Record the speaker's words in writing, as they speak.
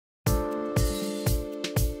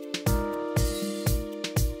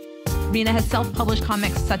Rina has self-published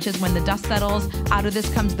comics such as When the Dust Settles, Out of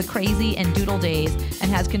This Comes the Crazy, and Doodle Days,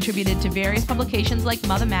 and has contributed to various publications like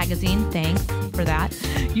Mother Magazine, thanks for that,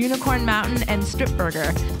 Unicorn Mountain, and Strip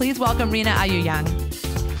Burger. Please welcome Rina Ayuyang.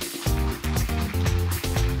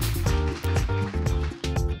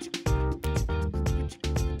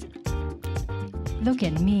 Look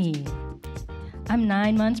at me. I'm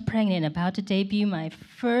 9 months pregnant, about to debut my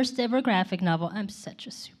first ever graphic novel. I'm such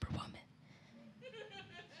a superwoman.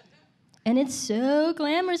 And it's so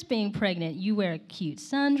glamorous being pregnant. You wear cute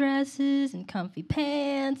sundresses and comfy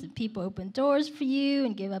pants, and people open doors for you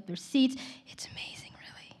and give up their seats. It's amazing,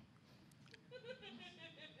 really.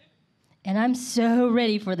 And I'm so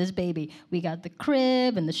ready for this baby. We got the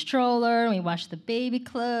crib and the stroller, and we washed the baby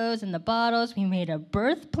clothes and the bottles. We made a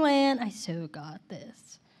birth plan. I so got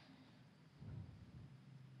this.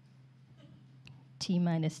 T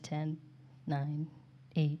minus 10, 9,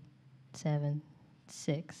 8, 7,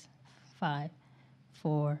 6, 5,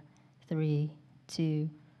 4, 3, 2.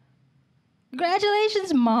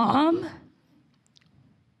 Congratulations, Mom.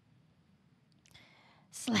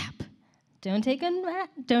 Slap. Don't take a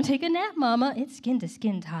nap, Mama. It's skin to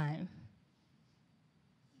skin time.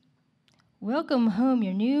 Welcome home,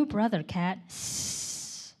 your new brother, Cat.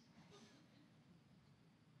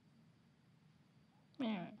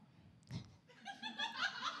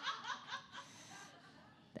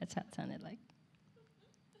 That's how it sounded like.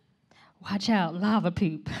 Watch out, lava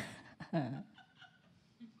poop.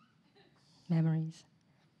 Memories.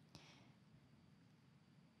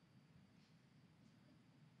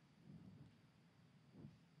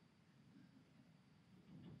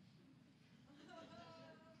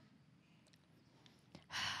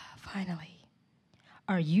 Finally.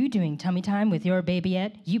 Are you doing tummy time with your baby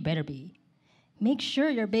yet? You better be. Make sure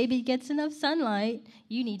your baby gets enough sunlight.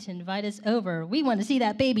 You need to invite us over. We want to see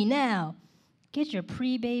that baby now. Get your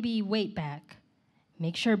pre-baby weight back.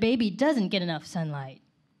 Make sure baby doesn't get enough sunlight.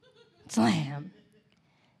 Slam.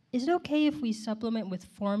 Is it okay if we supplement with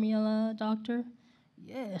formula, doctor?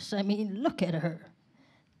 Yes, I mean, look at her.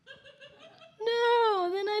 No,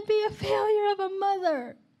 then I'd be a failure of a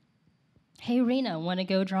mother. Hey, Rina, want to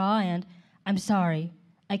go draw? And I'm sorry,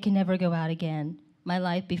 I can never go out again. My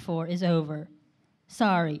life before is over.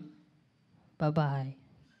 Sorry. Bye-bye.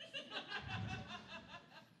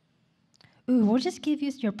 Ooh, we'll just give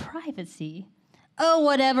you your privacy. Oh,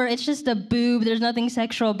 whatever, it's just a boob. There's nothing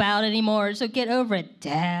sexual about it anymore, so get over it,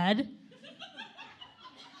 Dad.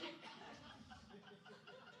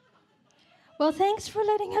 Well, thanks for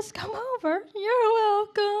letting us come over. You're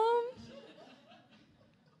welcome.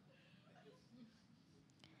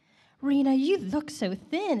 Rina, you look so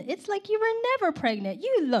thin. It's like you were never pregnant.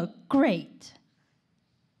 You look great.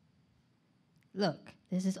 Look,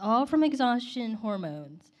 this is all from exhaustion and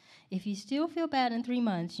hormones. If you still feel bad in 3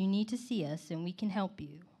 months, you need to see us and we can help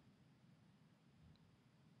you.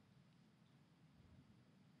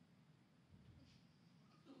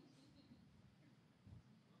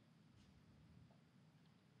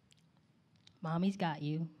 Mommy's got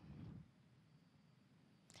you.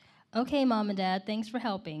 Okay, Mom and Dad, thanks for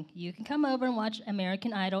helping. You can come over and watch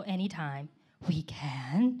American Idol anytime. We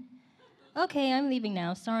can? Okay, I'm leaving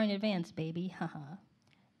now. Sorry in advance, baby. Haha.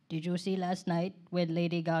 Did you see last night when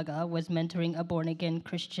Lady Gaga was mentoring a born-again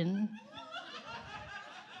Christian?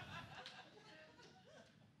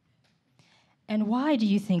 And why do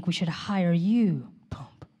you think we should hire you?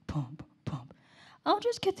 Pump, pump, pump. I'll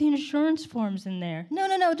just get the insurance forms in there.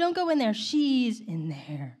 No, don't go in there. She's in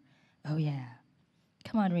there. Oh, yeah.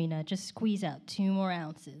 Come on, Rina, just squeeze out 2 more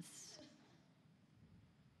ounces.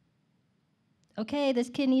 Okay, this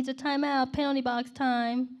kid needs a timeout. Penalty box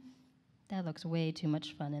time. That looks way too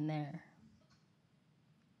much fun in there.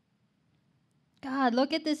 God,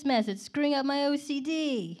 look at this mess. It's screwing up my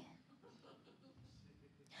OCD.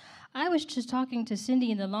 I was just talking to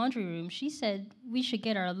Cindy in the laundry room. She said we should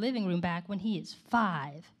get our living room back when he is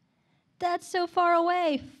 5. That's so far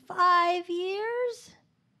away. 5 years?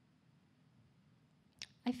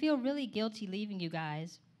 I feel really guilty leaving you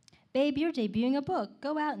guys. Babe, you're debuting a book.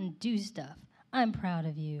 Go out and do stuff. I'm proud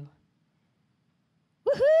of you.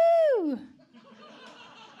 Woohoo!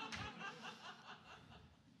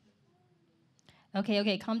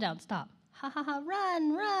 Okay, calm down, stop. Ha ha ha,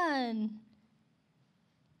 run.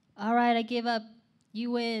 All right, I give up.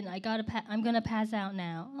 You win. I'm gonna pass out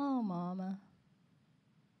now. Oh, Mama.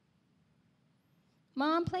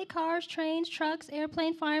 Mom, play cars, trains, trucks,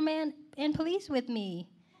 airplane, fireman, and police with me.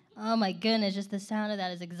 Oh my goodness, just the sound of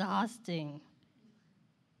that is exhausting.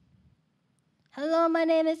 Hello, my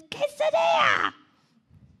name is Quesadilla.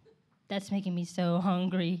 That's making me so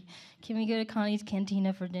hungry. Can we go to Connie's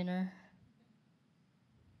Cantina for dinner?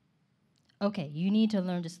 Okay, you need to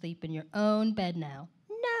learn to sleep in your own bed now.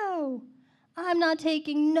 No, I'm not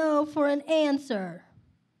taking no for an answer.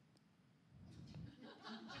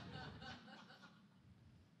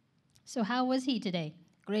 So how was he today?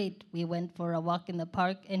 Great, we went for a walk in the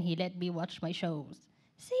park and he let me watch my shows.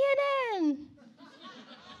 CNN!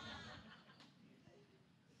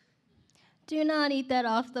 Do not eat that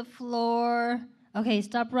off the floor. Okay,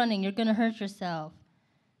 stop running, you're gonna hurt yourself.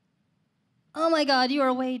 Oh my God, you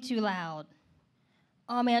are way too loud.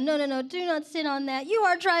 Oh man, no, do not sit on that. You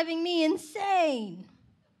are driving me insane.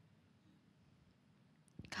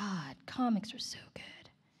 God, comics are so good.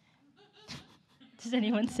 Does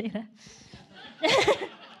anyone say that?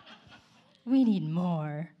 We need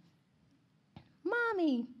more.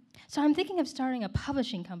 Mommy, so I'm thinking of starting a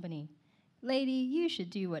publishing company. Lady, you should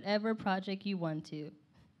do whatever project you want to.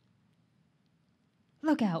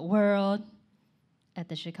 Look out, world. At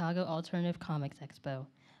the Chicago Alternative Comics Expo.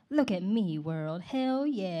 Look at me, world. Hell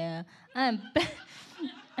yeah. I'm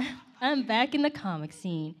back in the comic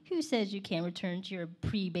scene. Who says you can't return to your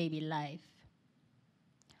pre-baby life?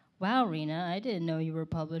 Wow, Rina, I didn't know you were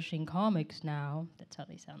publishing comics now. That's how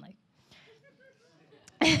they sound like.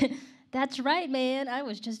 That's right, man. I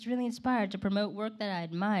was just really inspired to promote work that I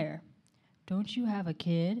admire. Don't you have a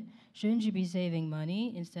kid? Shouldn't you be saving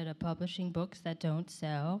money instead of publishing books that don't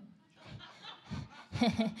sell?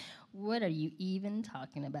 What are you even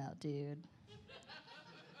talking about, dude?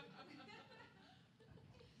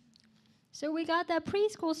 So we got that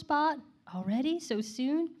preschool spot already, so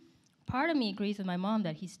soon? Part of me agrees with my mom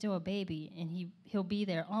that he's still a baby and he'll be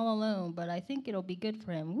there all alone, but I think it'll be good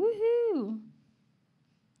for him. Woohoo!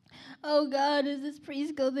 Oh God, is this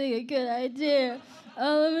preschool thing a good idea?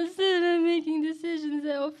 All of a sudden I'm making decisions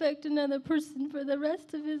that will affect another person for the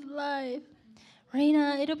rest of his life.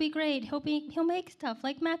 Rina, it'll be great. He'll make stuff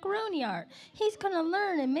like macaroni art. He's gonna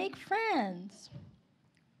learn and make friends.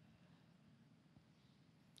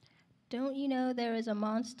 Don't you know there is a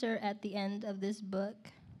monster at the end of this book?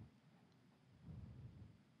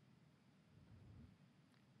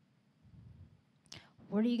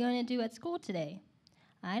 What are you going to do at school today?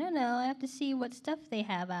 I don't know. I have to see what stuff they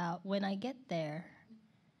have out when I get there.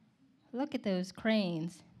 Look at those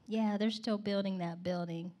cranes. Yeah, they're still building that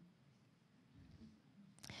building.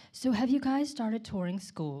 So have you guys started touring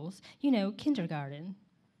schools? You know, kindergarten.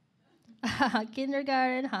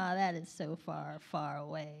 Kindergarten? That is so far, far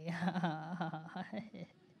away.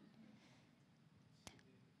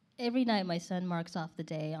 Every night my son marks off the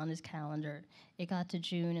day on his calendar. It got to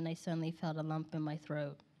June and I suddenly felt a lump in my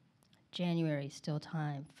throat. January, still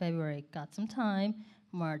time. February, got some time.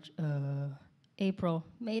 March, April,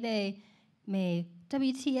 Mayday, May,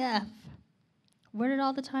 WTF. Where did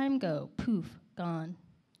all the time go? Poof, gone.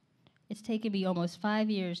 It's taken me almost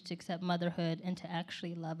 5 years to accept motherhood and to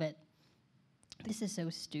actually love it. This is so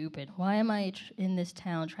stupid. Why am I in this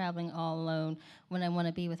town traveling all alone when I want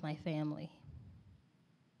to be with my family?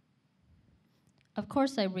 Of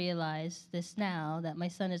course I realize this now that my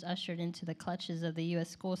son is ushered into the clutches of the U.S.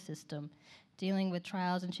 school system, dealing with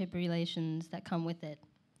trials and tribulations that come with it.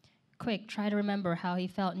 Quick, try to remember how he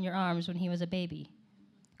felt in your arms when he was a baby.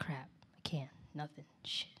 Crap, I can't, nothing,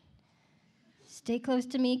 shit. Stay close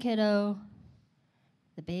to me, kiddo.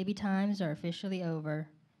 The baby times are officially over.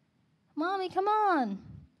 Mommy, come on.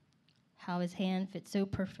 How his hand fit so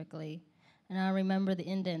perfectly, and I remember the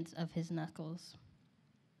indents of his knuckles.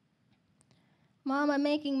 Mom, I'm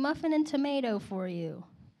making muffin and tomato for you.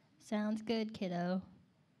 Sounds good, kiddo.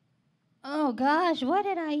 Oh gosh, what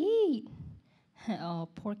did I eat? Oh,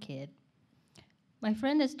 poor kid. My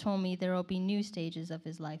friend has told me there will be new stages of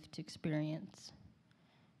his life to experience.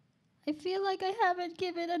 I feel like I haven't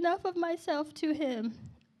given enough of myself to him.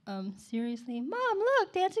 Seriously? Mom,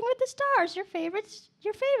 look, Dancing with the Stars. Your favorite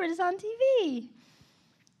is on TV.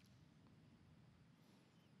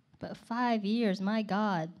 But 5 years, my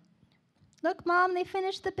God. Look, Mom, they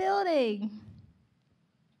finished the building.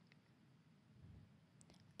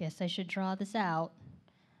 Guess I should draw this out.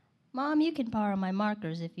 Mom, you can borrow my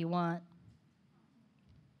markers if you want.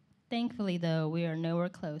 Thankfully, though, we are nowhere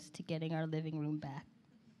close to getting our living room back.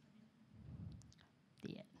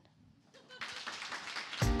 The end.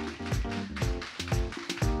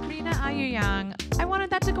 Rina Ayuyang, I wanted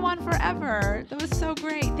that to go on forever. That was so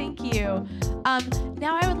great. Thank you.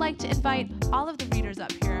 Now I would like to invite all of the readers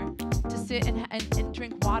up here to sit and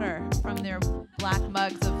drink water from their black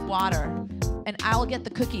mugs of water. And I'll get the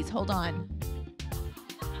cookies. Hold on.